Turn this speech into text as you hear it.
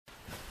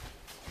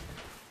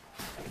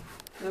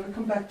Then we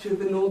come back to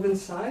the northern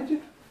side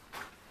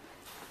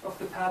of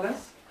the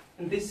palace,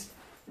 and this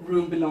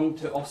room belonged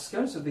to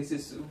Oscar, so this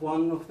is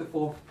one of the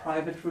 4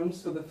 private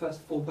rooms for the first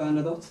 4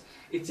 Bernadottes.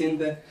 It's in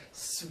the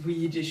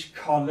Swedish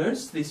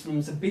colours. This room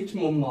is a bit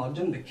more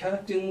modern. The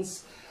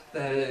curtains,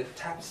 the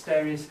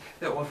tapestries,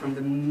 they're all from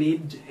the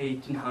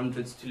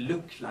mid-1800s to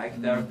look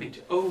like they're a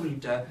bit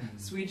older.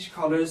 Swedish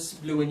colours,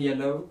 blue and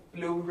yellow.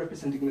 Blue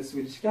representing the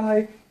Swedish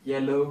sky,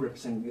 yellow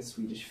representing the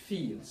Swedish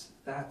fields.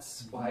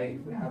 That's why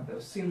we have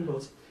those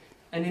symbols.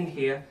 And in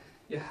here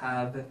you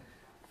have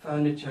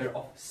furniture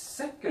of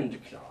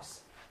second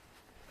class.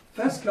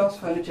 First class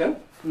furniture,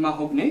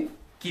 mahogany,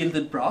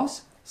 gilded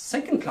brass.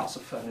 Second class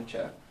of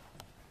furniture,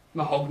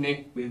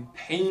 mahogany with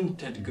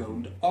painted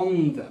gold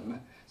on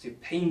them. So you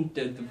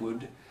painted the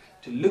wood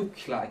to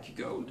look like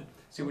gold.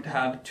 So you would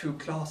have 2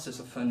 classes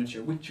of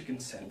furniture which you can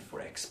send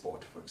for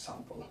export, for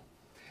example.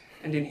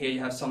 And in here you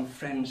have some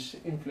French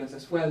influence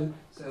as well.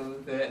 So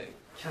the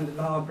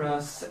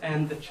candelabras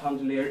and the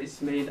chandelier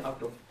is made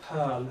out of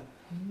pearl,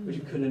 which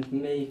you couldn't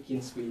make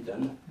in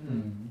Sweden.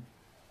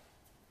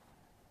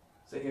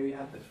 So here you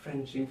have the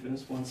French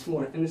influence once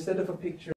more. And instead of a picture